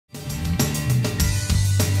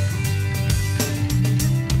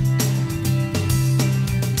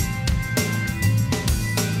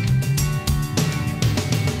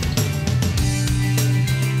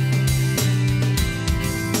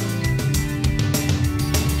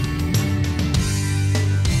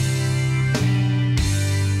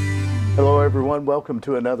Hello, everyone. Welcome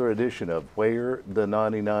to another edition of Where the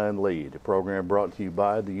 99 Lead, a program brought to you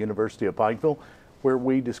by the University of Pikeville, where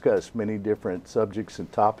we discuss many different subjects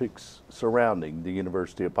and topics surrounding the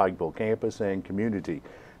University of Pikeville campus and community.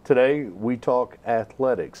 Today, we talk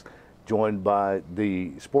athletics, joined by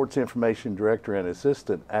the Sports Information Director and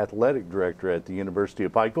Assistant Athletic Director at the University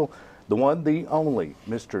of Pikeville, the one, the only,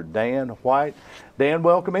 Mr. Dan White. Dan,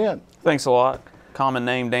 welcome in. Thanks a lot. Common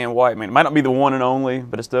name, Dan White. I mean, it might not be the one and only,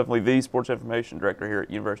 but it's definitely the Sports Information Director here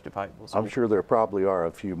at University of Pikeville. So I'm sure there probably are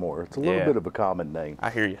a few more. It's a little bit of a common name. I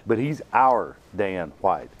hear you. But he's our Dan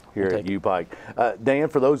White here at UPike. Dan,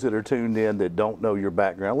 for those that are tuned in that don't know your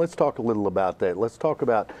background, let's talk a little about that. Let's talk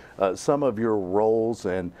about some of your roles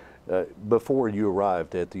and before you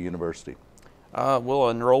arrived at the university. Well,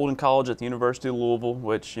 I enrolled in college at the University of Louisville,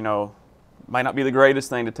 which, you know, might not be the greatest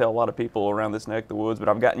thing to tell a lot of people around this neck of the woods, but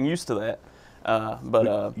I've gotten used to that.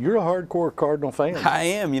 But you're a hardcore Cardinal fan. I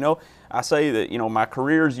am. You know, I say that, you know, my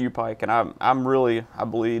career is UPike, and I'm really, I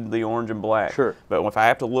bleed the orange and black. Sure. But if I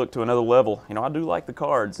have to look to another level, you know, I do like the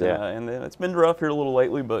Cards. Yeah. And it's been rough here a little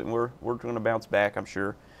lately, but we're going to bounce back, I'm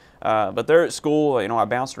sure. But there at school, you know, I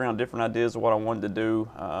bounced around different ideas of what I wanted to do,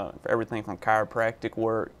 for everything from chiropractic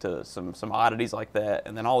work to some oddities like that.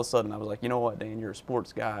 And then all of a sudden I was like, you know what, Dan, you're a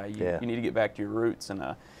sports guy. You need to get back to your roots.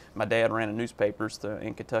 And my dad ran a newspapers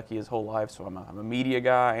in Kentucky his whole life, so I'm a media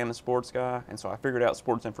guy and a sports guy. And so I figured out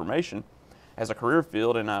sports information as a career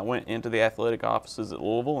field, and I went into the athletic offices at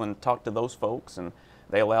Louisville and talked to those folks, and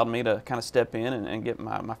they allowed me to kind of step in and get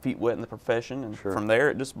my feet wet in the profession. And from there,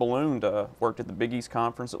 it just ballooned. Worked at the Big East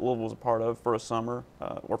Conference that Louisville was a part of for a summer,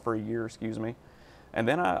 or for a year, excuse me. And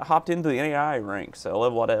then I hopped into the NAIA ranks, a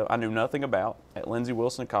level I knew nothing about, at Lindsey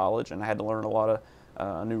Wilson College, and I had to learn a lot of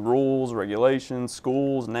new rules, regulations,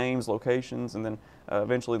 schools, names, locations, and then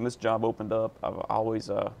eventually when this job opened up, I've always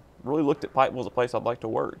really looked at Pikeville as a place I'd like to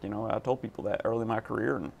work. You know, I told people that early in my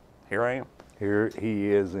career, and here I am. Here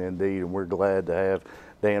he is indeed, and we're glad to have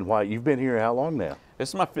Dan White. You've been here how long now? This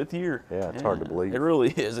is my 5th year. Yeah, it's hard to believe. It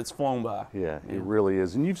really is. It's flown by. Yeah, it really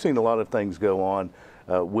is. And you've seen a lot of things go on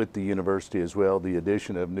with the university as well, the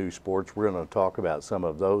addition of new sports. We're going to talk about some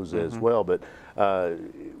of those as well. But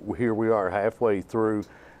here we are halfway through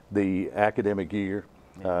the academic year.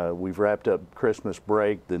 We've wrapped up Christmas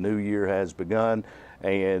break. The new year has begun.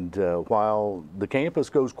 And while the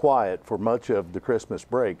campus goes quiet for much of the Christmas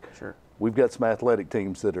break, we've got some athletic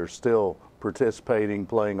teams that are still participating,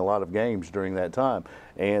 playing a lot of games during that time.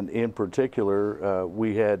 And in particular,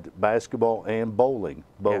 we had basketball and bowling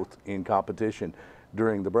both in competition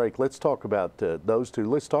during the break. Let's talk about those two.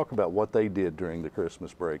 Let's talk about what they did during the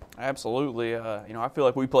Christmas break. Absolutely. You know, I feel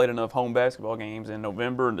like we played enough home basketball games in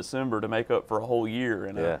November and December to make up for a whole year.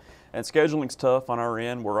 And scheduling's tough on our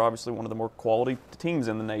end. We're obviously one of the more quality teams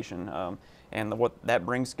in the nation. And what that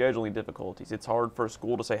brings scheduling difficulties. It's hard for a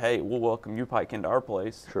school to say, hey, we'll welcome UPike into our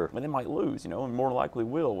place. But they might lose, you know, and more likely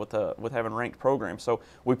will with having ranked programs. So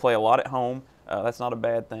we play a lot at home. That's not a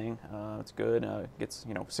bad thing. It's good. Gets,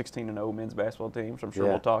 you know, 16-0 men's basketball team, which I'm sure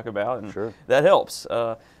we'll talk about, and that helps.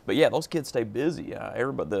 But yeah, those kids stay busy.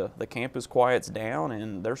 Everybody, the campus quiets down,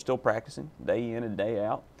 and they're still practicing day in and day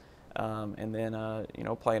out. And then, you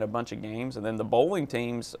know, playing a bunch of games. And then the bowling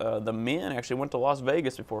teams, the men actually went to Las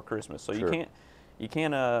Vegas before Christmas. So you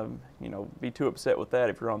can't, you know, be too upset with that.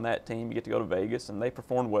 If you're on that team, you get to go to Vegas, and they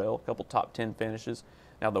performed well, a couple top 10 finishes.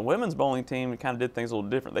 Now, the women's bowling team kind of did things a little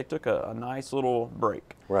different. They took a nice little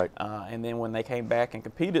break. And then when they came back and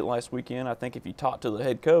competed last weekend, I think if you talked to the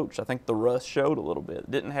head coach, I think the rust showed a little bit.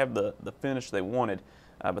 Didn't have the finish they wanted.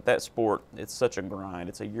 But that sport, it's such a grind.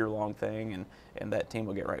 It's a year-long thing, and that team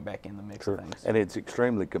will get right back in the mix of things. And it's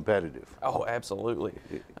extremely competitive. Oh, absolutely.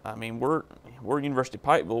 I mean, we're University of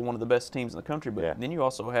Pikeville, one of the best teams in the country, but then you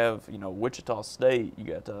also have, you know, Wichita State. You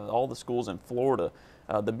got all the schools in Florida,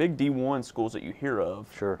 the big D1 schools that you hear of.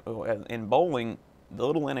 In bowling, the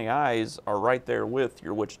little NAIs are right there with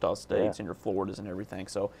your Wichita States and your Floridas and everything.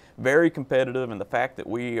 So very competitive, and the fact that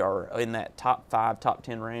we are in that top 5, top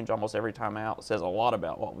 10 range almost every time out says a lot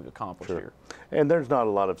about what we've accomplished here. And there's not a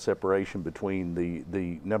lot of separation between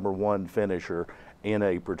the number 1 finisher in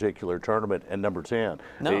a particular tournament and number 10.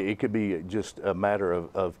 It could be just a matter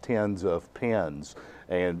of tens of pins.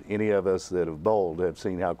 And any of us that have bowled have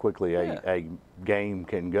seen how quickly a game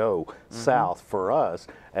can go south for us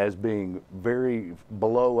as being very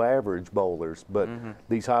below average bowlers. But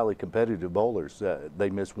these highly competitive bowlers, they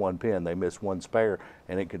miss one pin, they miss one spare,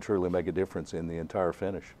 and it can truly make a difference in the entire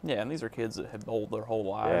finish. Yeah, and these are kids that have bowled their whole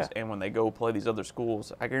lives, and when they go play these other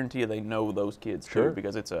schools, I guarantee you they know those kids too,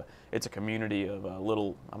 because it's a community of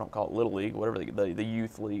little, I don't call it little league, whatever the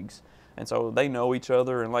youth leagues. And so they know each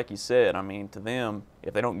other, and like you said, I mean, to them,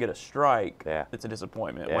 if they don't get a strike, it's a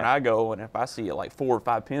disappointment. When I go and if I see like 4 or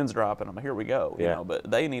 5 pins dropping, I'm like, here we go. You know, but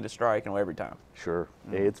they need a strike, you know, every time. Sure.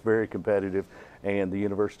 It's very competitive, and the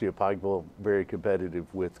University of Pikeville very competitive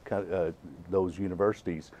with those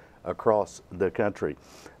universities across the country.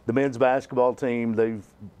 The men's basketball team, they've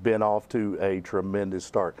been off to a tremendous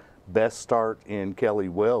start. Best start in Kelly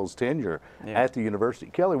Wells' tenure at the university.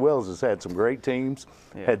 Kelly Wells has had some great teams,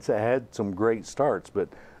 had some great starts, but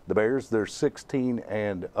the Bears, they're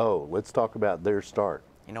 16-0. Let's talk about their start.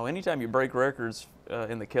 You know, anytime you break records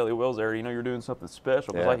in the Kelly Wells area, you know you're doing something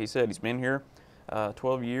special. Because like he said, he's been here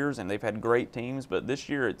 12 years, and they've had great teams. But this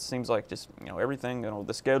year, it seems like just, you know, everything, you know,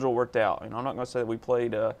 the schedule worked out. You know, I'm not going to say that we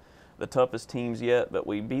played the toughest teams yet, but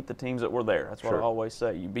we beat the teams that were there. That's what I always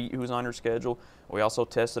say. You beat who's on your schedule. We also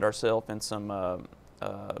tested ourselves in some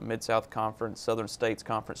Mid-South Conference, Southern States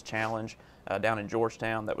Conference Challenge down in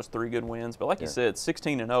Georgetown. That was 3 good wins. But like you said,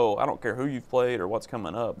 16-0, I don't care who you've played or what's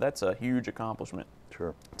coming up. That's a huge accomplishment.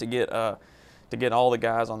 Sure. To get all the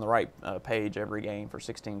guys on the right page every game for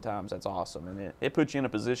 16 times, that's awesome. And it puts you in a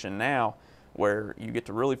position now where you get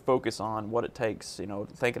to really focus on what it takes, you know,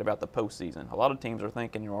 thinking about the postseason. A lot of teams are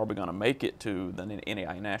thinking, you know, are we going to make it to the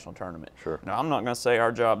NAIA National Tournament? Sure. Now, I'm not going to say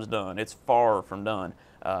our job's done. It's far from done.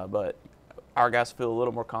 But our guys feel a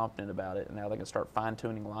little more confident about it, and now they can start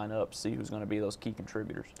fine-tuning lineups, see who's going to be those key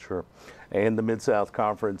contributors. Sure. And the Mid-South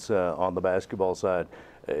Conference on the basketball side,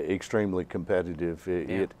 extremely competitive.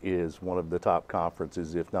 It is one of the top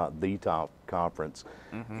conferences, if not the top conference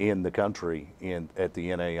in the country at the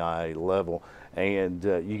NAIA level. And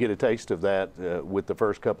you get a taste of that with the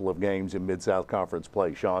first couple of games in Mid-South Conference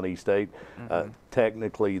play. Shawnee State,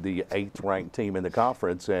 technically the 8th ranked team in the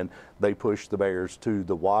conference, and they pushed the Bears to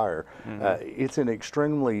the wire. It's an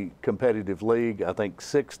extremely competitive league. I think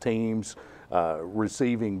 6 teams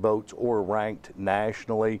receiving votes or ranked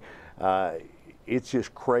nationally. It's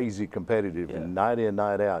just crazy competitive, and night in,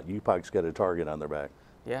 night out, UPike's got a target on their back.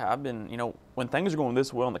 Yeah, I've been, you know, when things are going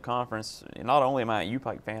this well in the conference, not only am I a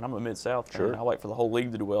UPike fan, I'm a Mid-South fan. I like for the whole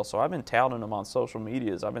league to do well. So I've been touting them on social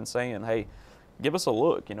medias. I've been saying, hey, give us a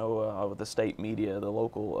look, you know, with the state media, the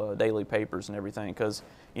local daily papers and everything, because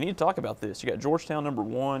you need to talk about this. You got Georgetown number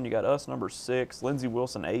 1, you got us number 6, Lindsey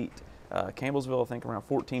Wilson 8, Campbellsville I think around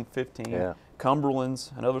 14, 15.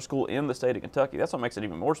 Cumberland's another school in the state of Kentucky. That's what makes it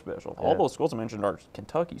even more special. All those schools I mentioned are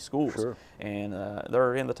Kentucky schools, and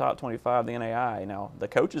they're in the top 25 of the NAIA. Now, the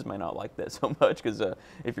coaches may not like that so much because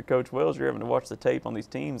if you're Coach Wells, you're having to watch the tape on these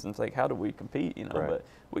teams and think, how do we compete? You know, but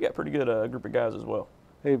we got pretty good group of guys as well.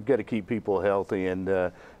 They've got to keep people healthy,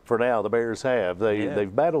 and for now, the Bears have.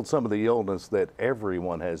 They've battled some of the illness that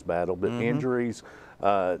everyone has battled, but injuries,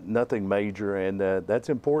 nothing major, and that's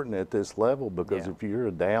important at this level because if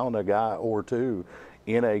you're down a guy or two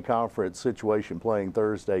in a conference situation playing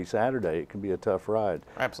Thursday, Saturday, it can be a tough ride.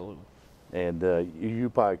 Absolutely. And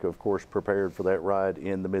UPike, of course, prepared for that ride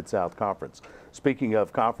in the Mid-South Conference. Speaking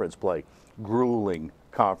of conference play, grueling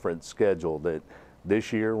conference schedule that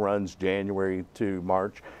this year runs January to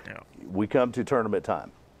March. We come to tournament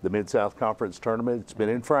time. The Mid-South Conference tournament, it's been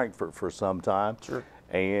in Frankfort for some time.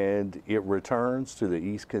 And it returns to the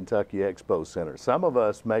East Kentucky Expo Center. Some of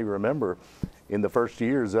us may remember in the first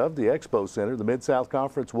years of the Expo Center, the Mid-South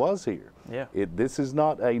Conference was here. This is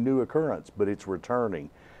not a new occurrence, but it's returning,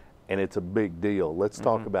 and it's a big deal. Let's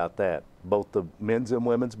talk about that. Both the men's and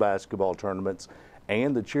women's basketball tournaments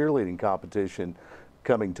and the cheerleading competition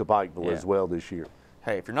coming to Pikeville as well this year.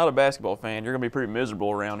 Hey, if you're not a basketball fan, you're going to be pretty miserable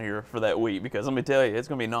around here for that week because let me tell you, it's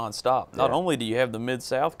going to be nonstop. Not only do you have the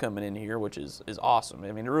Mid-South coming in here, which is awesome.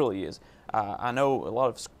 I mean, it really is. I know a lot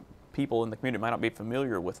of people in the community might not be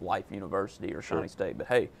familiar with Life University or Shawnee State, but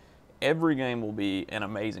hey, every game will be an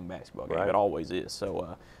amazing basketball game. It always is.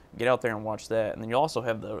 So get out there and watch that. And then you also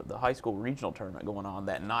have the high school regional tournament going on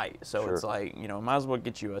that night. So it's like, you know, might as well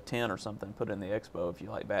get you a 10 or something, put it in the expo if you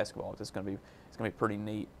like basketball. It's going to be pretty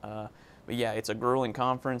neat. But yeah, it's a grueling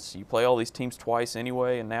conference. You play all these teams twice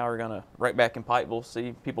anyway, and now we're gonna right back in Pikeville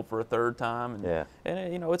see people for a 3rd time.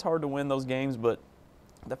 And you know, it's hard to win those games, but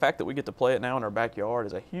the fact that we get to play it now in our backyard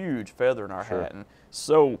is a huge feather in our hat. And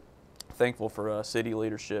so thankful for city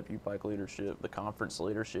leadership, UPike leadership, the conference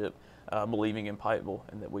leadership, believing in Pikeville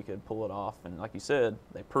and that we could pull it off. And like you said,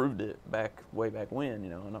 they proved it way back when.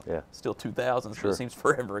 You know, still 2000s, but it seems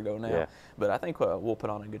forever ago now. But I think we'll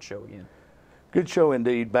put on a good show again. Good show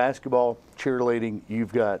indeed. Basketball, cheerleading,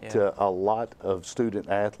 you've got a lot of student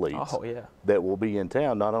athletes that will be in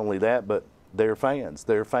town. Not only that, but their fans,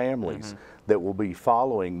 their families that will be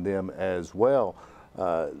following them as well.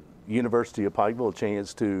 University of Pikeville, a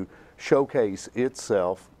chance to showcase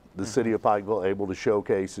itself the city of Pikeville able to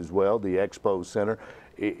showcase as well, the Expo Center.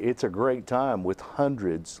 It's a great time with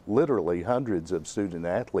hundreds, literally hundreds of student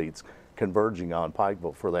athletes converging on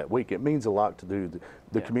Pikeville for that week. It means a lot to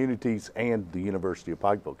the communities and the University of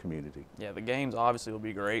Pikeville community. Yeah, the games obviously will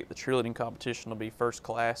be great. The cheerleading competition will be first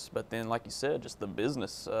class, but then, like you said, just the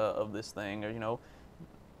business of this thing, you know,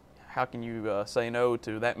 how can you say no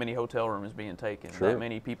to that many hotel rooms being taken, that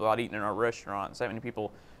many people out eating in our restaurants, that many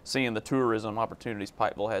people seeing the tourism opportunities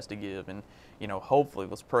Pikeville has to give, and you know, hopefully,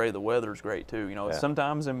 let's pray the weather's great too. You know,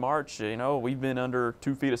 sometimes in March, you know, we've been under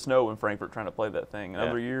 2 feet of snow in Frankfort trying to play that thing. In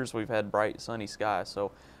other years, we've had bright, sunny skies.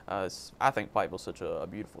 So I think Pikeville's such a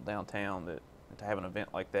beautiful downtown that to have an event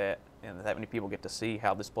like that and that many people get to see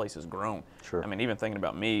how this place has grown. Sure. I mean, even thinking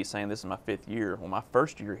about me saying this is my 5th year. Well, my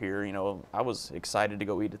first year here, you know, I was excited to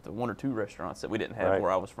go eat at the 1 or 2 restaurants that we didn't have where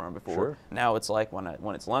I was from before. Sure. Now it's like when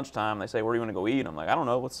it's lunchtime, they say, "Where do you want to go eat?" I'm like, "I don't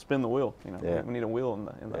know. Let's spin the wheel." You know, we need a wheel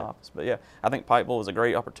in the office. But yeah, I think Pikeville is a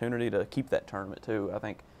great opportunity to keep that tournament too. I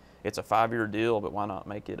think it's a 5-year deal, but why not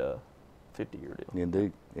make it a 50-year deal?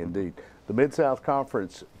 Indeed, indeed. The Mid-South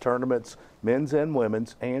Conference tournaments, men's and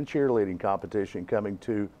women's, and cheerleading competition coming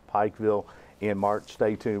to Pikeville in March.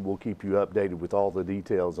 Stay tuned. We'll keep you updated with all the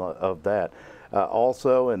details of that.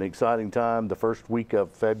 Also, an exciting time, the first week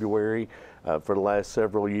of February for the last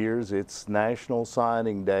several years. It's National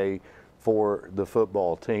Signing Day for the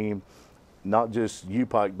football team. Not just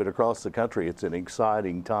UPike, but across the country. It's an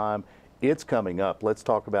exciting time. It's coming up. Let's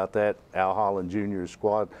talk about that. Al Holland Jr.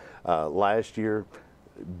 squad last year,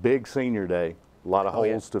 big senior day, a lot of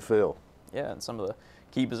holes to fill. Yeah, and some of the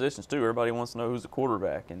key positions too. Everybody wants to know who's the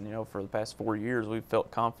quarterback, and you know, for the past 4 years, we've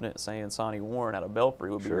felt confident saying Sonny Warren out of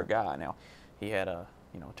Belfry would be your guy. Now, he had a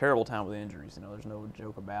terrible time with injuries. You know, there's no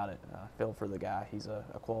joke about it. Felt for the guy. He's a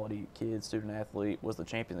quality kid, student athlete, was the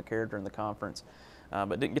champion of the character in the conference,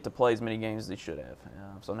 but didn't get to play as many games as he should have.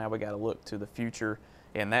 So now we got to look to the future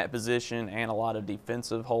in that position and a lot of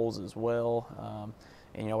defensive holes as well.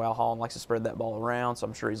 And, you know, Al Holland likes to spread that ball around, so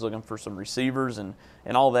I'm sure he's looking for some receivers, and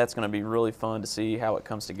all that's going to be really fun to see how it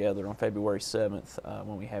comes together on February 7th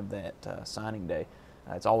when we have that signing day.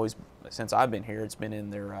 It's always, since I've been here, it's been in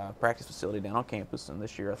their practice facility down on campus, and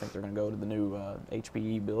this year I think they're going to go to the new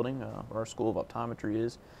HPE building where our School of Optometry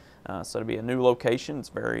is. So it'll be a new location. It's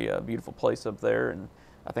a very beautiful place up there, and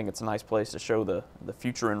I think it's a nice place to show the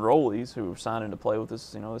future enrollees who are signing to play with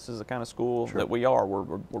us. You know, this is the kind of school that we are.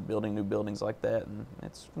 We're building new buildings like that, and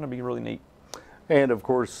it's going to be really neat. And of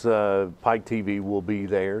course, Pike TV will be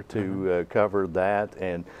there to cover that,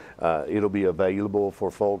 and it'll be available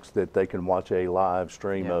for folks that they can watch a live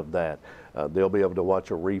stream of that. They'll be able to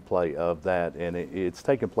watch a replay of that, and it's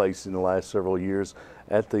taken place in the last several years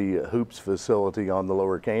at the Hoops facility on the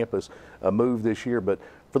lower campus. A move this year, but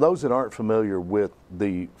for those that aren't familiar with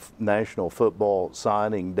the National Football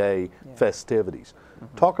Signing Day festivities,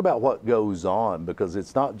 talk about what goes on, because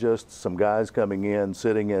it's not just some guys coming in,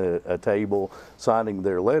 sitting at a table, signing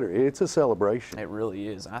their letter. It's a celebration. It really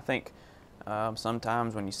is. I think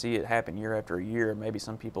sometimes when you see it happen year after year, maybe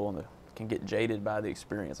some people can get jaded by the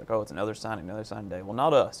experience. Like, oh, it's another signing day. Well,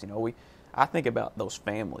 not us. You know, I think about those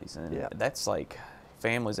families, and that's like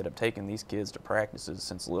families that have taken these kids to practices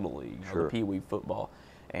since Little League, you know, the Pee Wee football.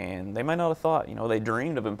 And they might not have thought, you know, they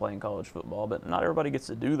dreamed of him playing college football, but not everybody gets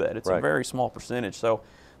to do that. It's a very small percentage. So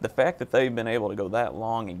the fact that they've been able to go that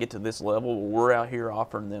long and get to this level, we're out here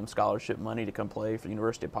offering them scholarship money to come play for the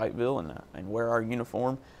University of Pikeville and wear our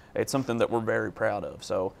uniform, it's something that we're very proud of.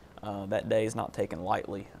 So that day is not taken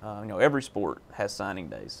lightly. You know, every sport has signing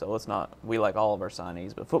days, so it's not, we like all of our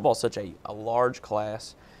signees, but football is such a large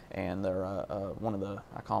class, and they're one of the,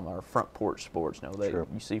 I call them our front porch sports. You know,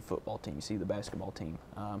 you see football team, you see the basketball team.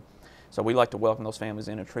 So we like to welcome those families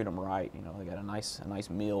in and treat them right. You know, they got a nice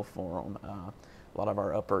meal for them. A lot of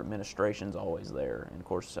our upper administration's always there, and of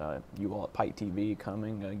course, you all at Pike TV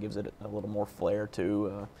coming gives it a little more flair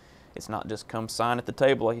too. It's not just come sign at the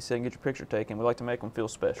table, like you said, and get your picture taken. We like to make them feel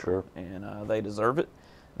special, and they deserve it.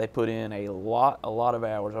 They put in a lot of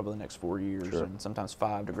hours over the next 4 years, and sometimes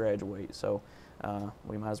 5 to graduate. So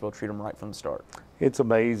we might as well treat them right from the start. It's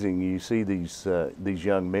amazing. You see these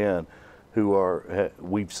young men who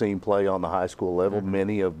we've seen play on the high school level.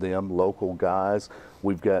 Many of them local guys.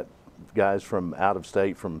 We've got guys from out of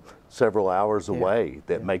state, from several hours away,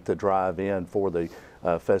 that make the drive in for the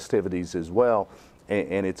festivities as well.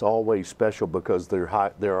 And it's always special because there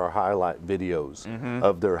are highlight videos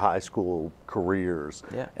of their high school careers.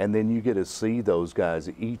 And then you get to see those guys,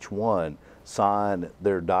 each one, sign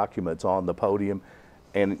their documents on the podium.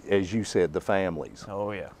 And as you said, the families.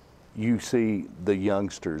 Oh, yeah. You see the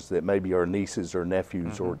youngsters that maybe are nieces or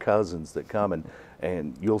nephews or cousins that come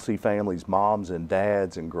and you'll see families, moms and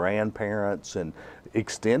dads and grandparents and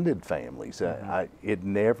extended families. It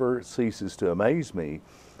never ceases to amaze me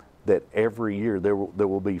that every year there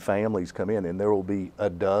will be families come in, and there will be a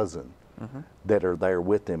dozen that are there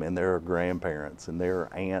with them, and there are grandparents and there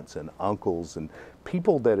are aunts and uncles and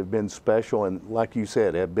people that have been special and, like you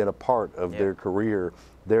said, have been a part of their career,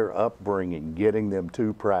 their upbringing, getting them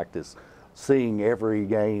to practice, seeing every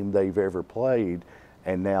game they've ever played,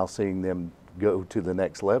 and now seeing them go to the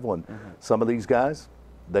next level. And some of these guys,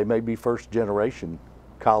 they may be first generation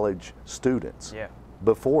college students.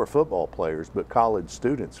 Before football players, but college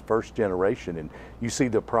students, first generation, and you see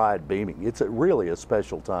the pride beaming. It's really a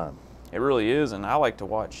special time. It really is, and I like to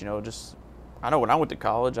watch, I know when I went to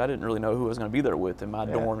college, I didn't really know who I was going to be there with in my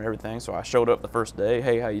dorm and everything, so I showed up the first day,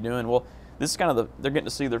 hey, how you doing? Well, this is kind of they're getting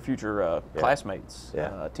to see their future classmates,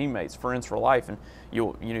 teammates, friends for life, and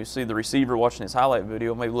you'll see the receiver watching his highlight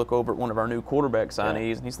video, maybe look over at one of our new quarterback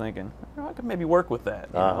signees, and he's thinking, I could maybe work with that.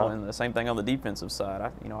 And the same thing on the defensive side.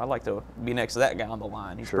 I like to be next to that guy on the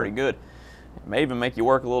line. He's pretty good. It may even make you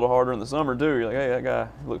work a little harder in the summer too. You're like, hey, that guy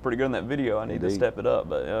looked pretty good in that video. I need to step it up.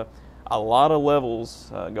 But a lot of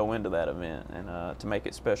levels go into that event, and to make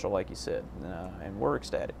it special, like you said, and we're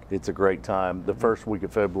ecstatic. It's a great time, the first week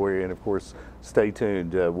of February, and of course, stay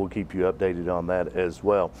tuned. We'll keep you updated on that as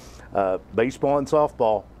well. Baseball and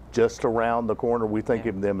softball just around the corner. We think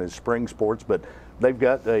of them as spring sports, but they've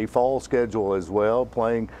got a fall schedule as well,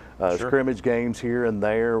 playing scrimmage games here and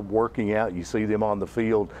there, working out. You see them on the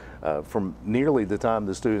field from nearly the time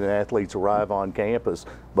the student athletes arrive on campus,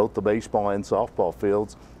 both the baseball and softball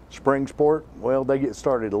fields. Spring sport, well, they get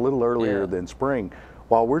started a little earlier than spring.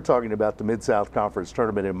 While we're talking about the Mid-South Conference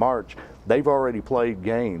tournament in March, they've already played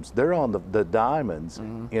games. They're on the diamonds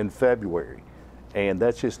in February, and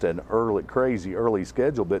that's just an crazy early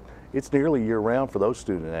schedule, but it's nearly year-round for those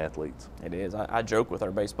student athletes. It is. I joke with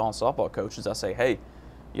our baseball and softball coaches. I say, hey,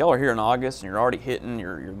 y'all are here in August, and you're already hitting,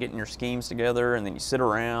 you're getting your schemes together, and then you sit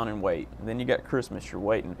around and wait. And then you got Christmas, you're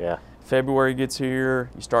waiting. February gets here,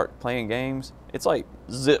 you start playing games. It's like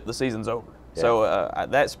zip, the season's over. So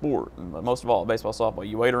that sport, most of all baseball, softball,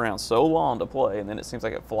 you wait around so long to play, and then it seems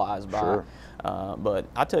like it flies by. But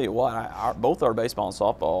I tell you what, both our baseball and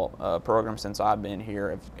softball programs since I've been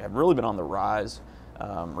here have really been on the rise,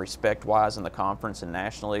 respect-wise in the conference and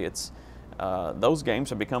nationally. It's those games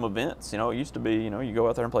have become events. It used to be, you go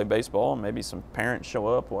out there and play baseball and maybe some parents show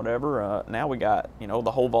up, whatever. Now we got,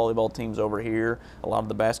 the whole volleyball team's over here, a lot of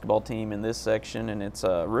the basketball team in this section, and it's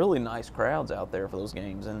really nice crowds out there for those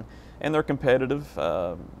games. And they're competitive.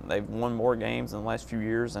 They've won more games in the last few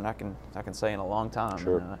years than I can say in a long time.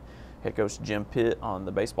 And, head coach Jim Pitt on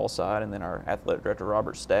the baseball side, and then our athletic director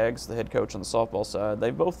Robert Staggs, the head coach on the softball side.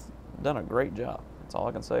 They've both done a great job. That's all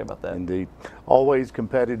I can say about that. Indeed. Always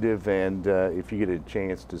competitive, and if you get a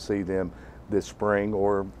chance to see them this spring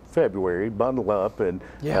or February, bundle up and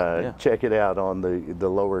check it out on the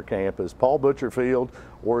lower campus, Paul Butcher Field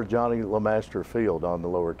or Johnny LeMaster Field on the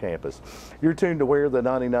lower campus. You're tuned to We're the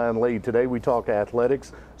 99 Lead. Today we talk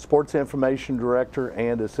athletics, sports information director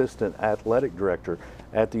and assistant athletic director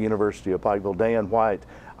at the University of Pikeville, Dan White,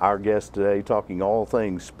 our guest today, talking all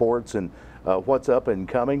things sports and what's up and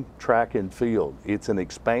coming, track and field. It's an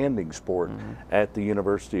expanding sport at the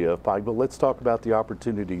University of Pikeville. Let's talk about the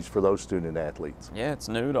opportunities for those student athletes. Yeah, it's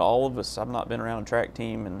new to all of us. I've not been around a track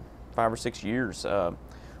team in 5 or 6 years.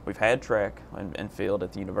 We've had track and field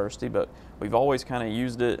at the university, but we've always kind of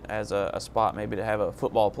used it as a spot maybe to have a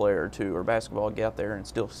football player or two or basketball get out there and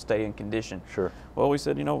still stay in condition. Well, we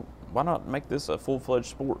said, why not make this a full-fledged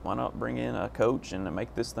sport? Why not bring in a coach and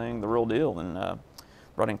make this thing the real deal? And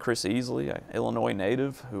brought in Chris Easley, an Illinois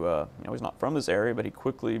native who, he's not from this area, but he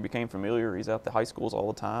quickly became familiar. He's out to high schools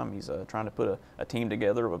all the time. He's trying to put a team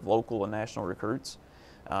together with local and national recruits.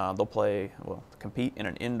 They'll compete in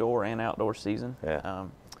an indoor and outdoor season.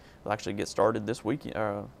 They'll actually get started this week,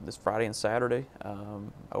 this Friday and Saturday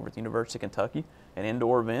over at the University of Kentucky, an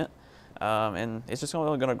indoor event. And it's just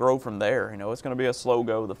only going to grow from there. It's going to be a slow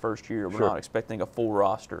go the first year. We're not expecting a full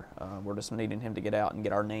roster. We're just needing him to get out and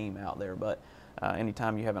get our name out there. But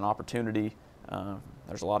anytime you have an opportunity,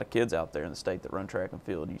 there's a lot of kids out there in the state that run track and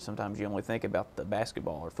field. Sometimes you only think about the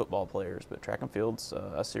basketball or football players, but track and field's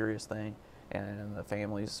a serious thing, and the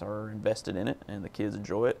families are invested in it, and the kids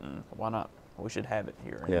enjoy it, and why not? We should have it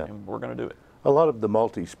here, and we're going to do it. A lot of the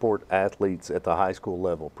multi-sport athletes at the high school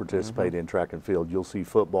level participate in track and field. You'll see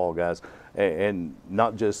football guys, and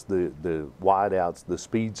not just the wideouts, the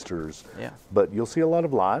speedsters, but you'll see a lot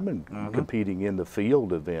of linemen competing in the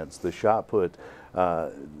field events, the shot put,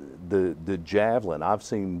 the javelin. I've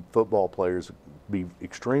seen football players be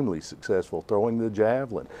extremely successful, throwing the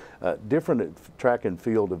javelin, different track and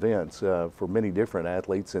field events for many different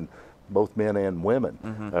athletes, and both men and women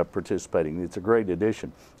participating. It's a great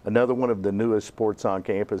addition. Another one of the newest sports on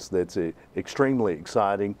campus that's extremely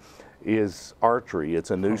exciting is archery.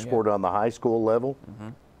 It's a new sport on the high school level.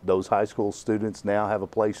 Those high school students now have a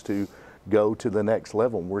place to go to the next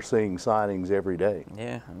level. We're seeing signings every day.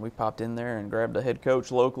 Yeah, and we popped in there and grabbed a head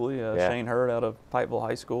coach locally, Shane Hurd out of Pikeville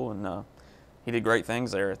High School, and he did great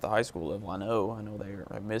things there at the high school level. I know they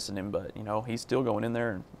are missing him, but he's still going in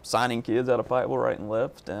there and signing kids out of Pikeville right and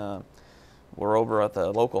left. We're over at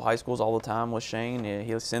the local high schools all the time with Shane.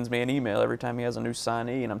 He sends me an email every time he has a new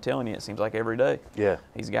signee, and I'm telling you, it seems like every day. Yeah,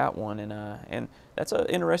 he's got one, and that's an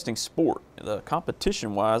interesting sport. The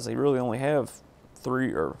competition-wise, they really only have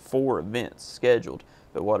 3 or 4 events scheduled,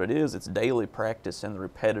 but what it is, it's daily practice and the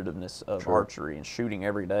repetitiveness of archery and shooting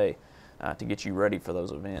every day to get you ready for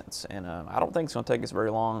those events. And I don't think it's going to take us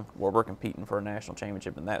very long where we're competing for a national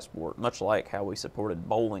championship in that sport, much like how we supported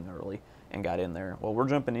bowling early and got in there. Well, we're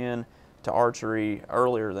jumping in to archery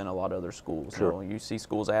earlier than a lot of other schools. You see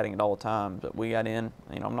schools adding it all the time, but we got in.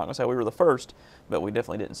 I'm not going to say we were the first, but we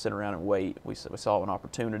definitely didn't sit around and wait. We saw an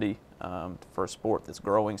opportunity for a sport that's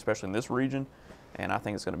growing, especially in this region, and I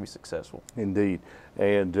think it's going to be successful. Indeed.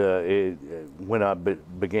 And when I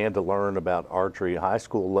began to learn about archery high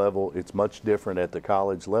school level, it's much different at the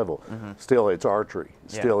college level. Still, it's archery.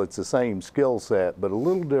 Still, it's the same skill set, but a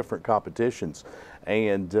little different competitions.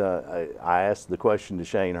 And I asked the question to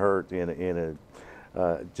Shane Hurt in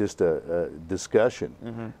just a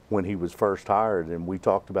discussion when he was first hired, and we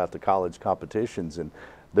talked about the college competitions, and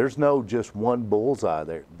there's no just one bullseye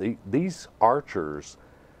there. These archers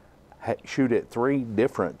shoot at 3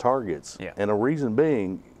 different targets, and a reason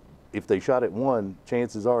being, if they shot at one,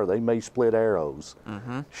 chances are they may split arrows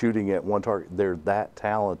shooting at one target. They're that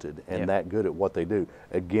talented and that good at what they do.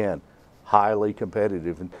 Again, highly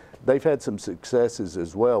competitive, and they've had some successes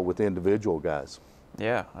as well with individual guys.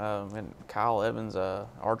 Yeah, and Kyle Evans,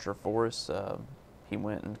 archer for us, he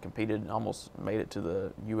went and competed and almost made it to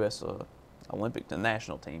the U.S. Olympic to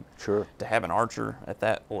national team. Sure. To have an archer at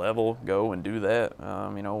that level go and do that,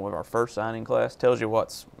 with our first signing class, tells you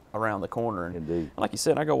what's around the corner. And Indeed. Like you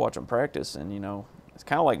said, I go watch them practice, and it's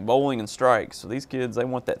kind of like bowling and strikes. So these kids, they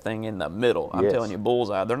want that thing in the middle. I'm telling you,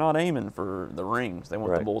 bullseye. They're not aiming for the rings. They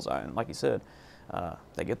want the bullseye. And like you said,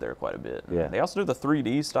 they get there quite a bit. Yeah. They also do the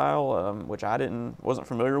 3D style, which I wasn't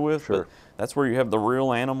familiar with. But that's where you have the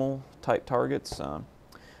real animal type targets.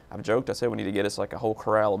 I've joked. I said we need to get us like a whole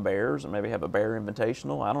corral of bears, and maybe have a bear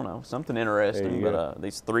invitational. I don't know, something interesting. But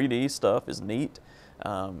these 3D stuff is neat,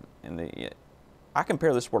 I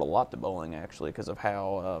compare this sport a lot to bowling, actually, because of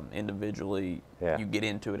how individually you get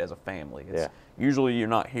into it as a family. Usually you're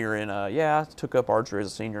not hearing, I took up archery as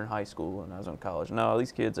a senior in high school and I was in college. No,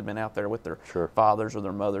 these kids have been out there with their fathers or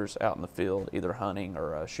their mothers out in the field, either hunting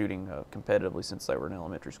or shooting competitively since they were in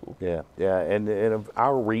elementary school. And of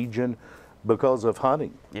our region, because of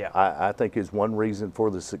hunting, I think is one reason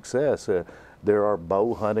for the success. There are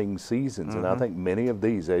bow hunting seasons, and I think many of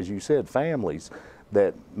these, as you said, families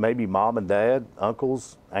that maybe mom and dad,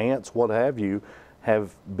 uncles, aunts, what have you,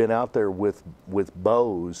 have been out there with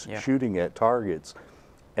bows shooting at targets,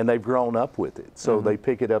 and they've grown up with it. So they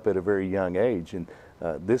pick it up at a very young age, and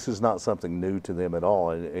this is not something new to them at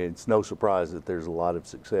all, and it's no surprise that there's a lot of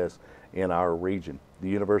success in our region. The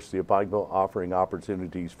University of Pikeville offering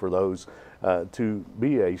opportunities for those to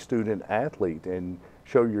be a student athlete and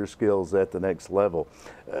show your skills at the next level.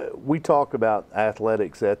 We talk about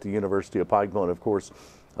athletics at the University of Pikeville, and of course,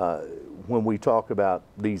 when we talk about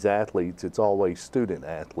these athletes, it's always student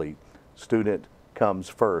athlete. Student comes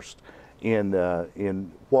first in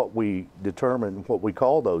what we determine, what we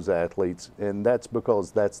call those athletes, and that's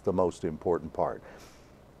because that's the most important part.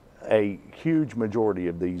 A huge majority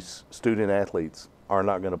of these student athletes are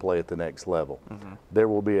not going to play at the next level. There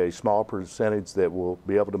will be a small percentage that will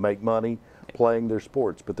be able to make money playing their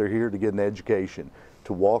sports, but they're here to get an education,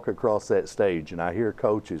 to walk across that stage. And I hear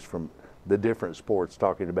coaches from the different sports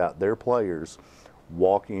talking about their players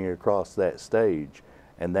walking across that stage,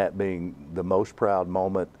 and that being the most proud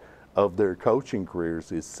moment of their coaching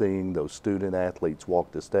careers is seeing those student athletes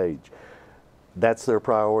walk the stage. That's their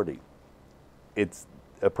priority. It's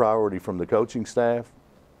a priority from the coaching staff,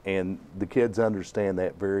 and the kids understand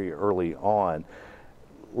that very early on.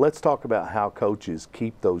 Let's talk about how coaches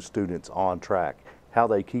keep those students on track, how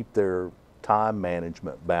they keep their time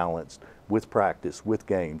management balanced with practice, with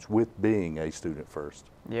games, with being a student first.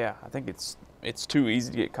 Yeah, I think it's too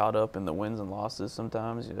easy to get caught up in the wins and losses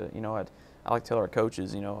sometimes. I like to tell our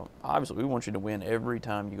coaches, obviously we want you to win every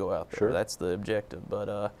time you go out there. That's the objective.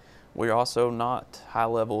 But We're also not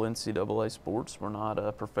high-level NCAA sports. We're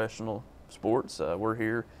not professional sports. We're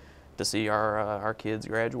here to see our kids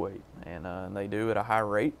graduate, and they do at a high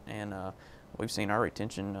rate. And we've seen our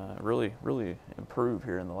retention really improve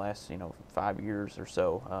here in the last 5 years or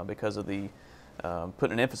so because of the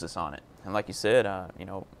putting an emphasis on it. And like you said, I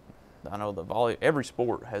know every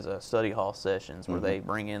sport has a study hall sessions where they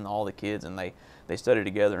bring in all the kids and they study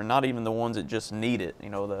together, and not even the ones that just need it.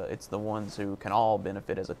 It's the ones who can all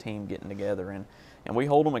benefit as a team getting together, and we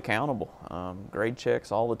hold them accountable. Grade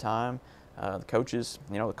checks all the time. The coaches,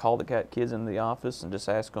 call the kids into the office and just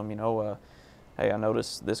ask them, hey, I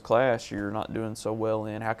noticed this class you're not doing so well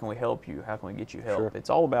in. How can we help you? How can we get you help? Sure. It's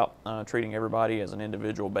all about treating everybody as an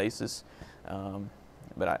individual basis.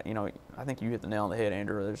 But I think you hit the nail on the head,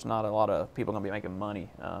 Andrew. There's not a lot of people going to be making money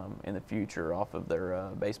in the future off of their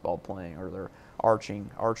baseball playing or their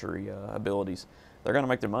archery abilities. They're going to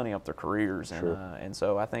make their money off their careers, Sure. And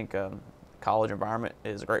so I think college environment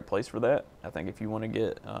is a great place for that. I think if you want to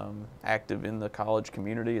get active in the college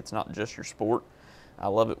community, it's not just your sport. I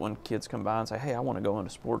love it when kids come by and say, hey, I want to go into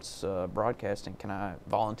sports broadcasting. Can I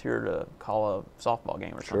volunteer to call a softball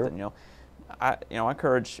game or Sure. something? I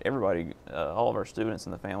encourage everybody, all of our students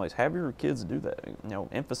and the families, have your kids do that.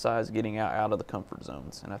 Emphasize getting out of the comfort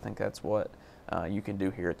zones, and I think that's what you can do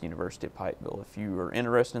here at the University of Pikeville. If you are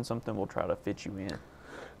interested in something, we'll try to fit you in.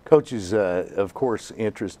 Coaches, of course,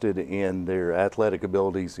 interested in their athletic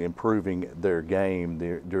abilities, improving their game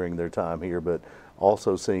during their time here, but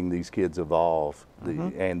also seeing these kids evolve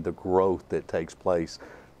and the growth that takes place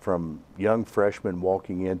from young freshmen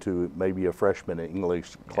walking into maybe a freshman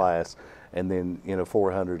English class and then in a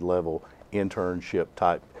 400 level internship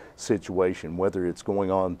type situation, whether it's going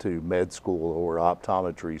on to med school or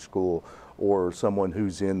optometry school or someone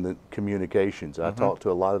who's in the communications. I talk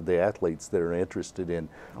to a lot of the athletes that are interested in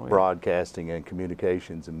broadcasting and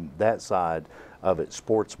communications and that side of it,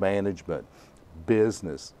 sports management,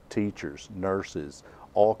 business, teachers, nurses,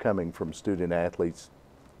 all coming from student athletes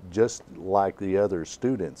just like the other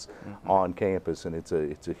students on campus, and it's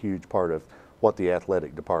a huge part of what the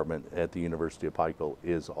athletic department at the University of Pikeville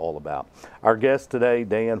is all about. Our guest today,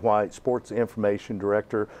 Dan White, Sports Information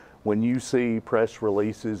Director. When you see press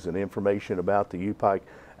releases and information about the UPike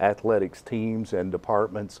athletics teams and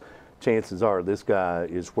departments, chances are this guy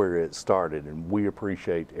is where it started, and we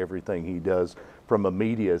appreciate everything he does from a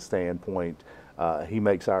media standpoint. He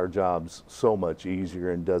makes our jobs so much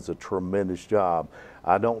easier and does a tremendous job.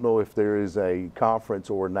 I don't know if there is a conference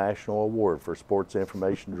or national award for Sports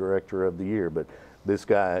Information Director of the Year, but this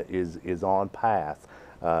guy is on path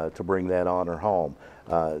to bring that honor home.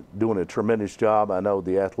 Doing a tremendous job. I know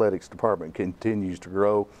the athletics department continues to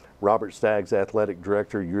grow. Robert Staggs, athletic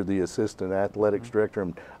director, you're the assistant athletics director,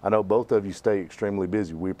 and I know both of you stay extremely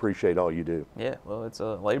busy. We appreciate all you do. Yeah, well, it's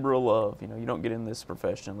a labor of love. You don't get in this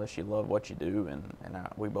profession unless you love what you do, and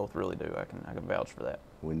we both really do. I can vouch for that.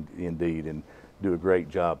 Indeed, and do a great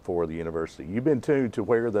job for the university. You've been tuned to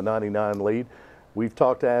Where the 99 Lead. We've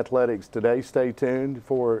talked athletics today. Stay tuned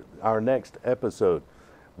for our next episode.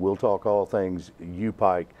 We'll talk all things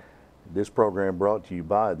UPike. This program brought to you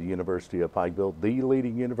by the University of Pikeville, the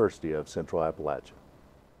leading university of Central Appalachia.